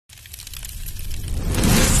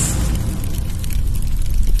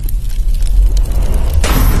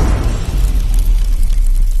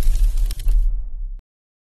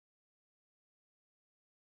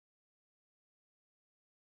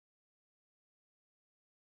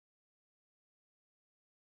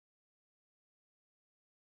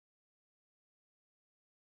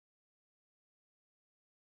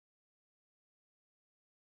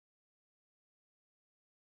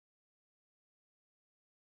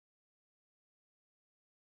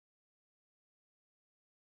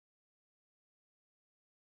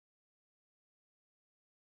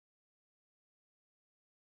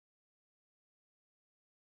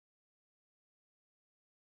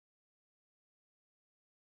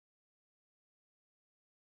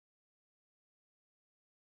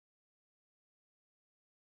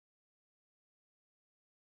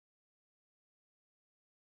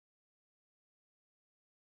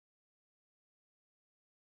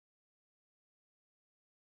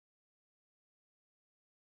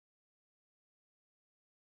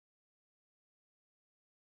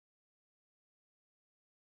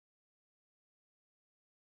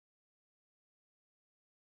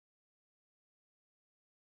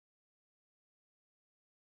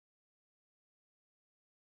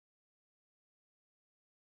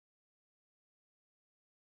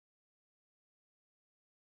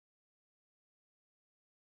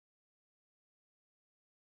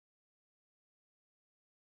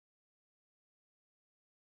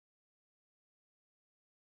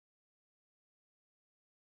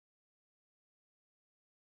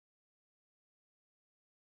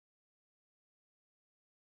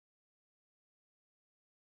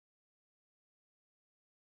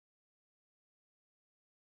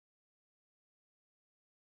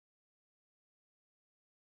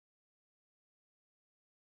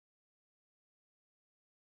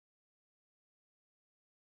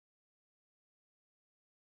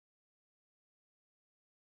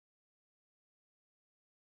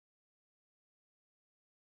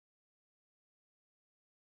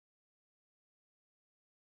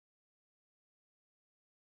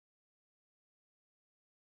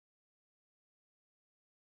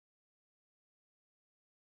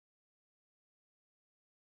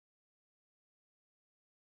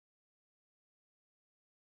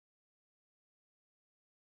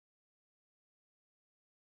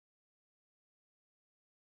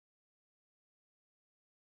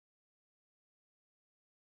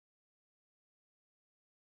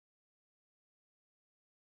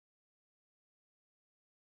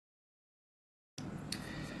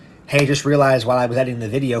Hey, just realized while I was editing the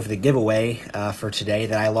video for the giveaway for today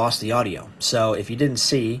that I lost the audio. So if you didn't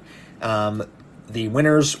see, the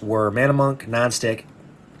winners were Manamonk, Nonstick,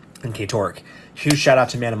 and K-Torque. Huge shout out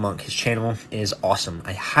to Manamonk. His channel is awesome.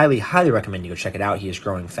 I highly, highly recommend you go check it out. He is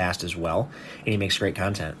growing fast as well, and he makes great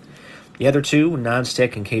content. The other two,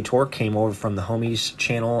 Nonstick and K-Torque, came over from the homies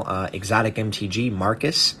channel, Exotic MTG,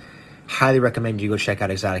 Marcus. Highly recommend you go check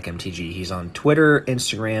out Exotic MTG. He's on Twitter,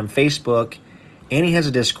 Instagram, Facebook, and he has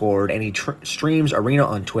a Discord, and he streams Arena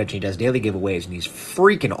on Twitch, and he does daily giveaways, and he's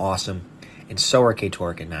freaking awesome. And so are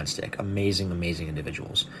K-Torque and Nonstick. Amazing, amazing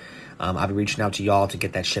individuals. I'll be reaching out to y'all to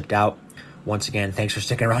get that shipped out. Once again, thanks for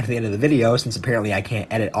sticking around to the end of the video, since apparently I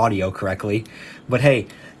can't edit audio correctly. But hey,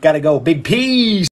 gotta go. Big peace!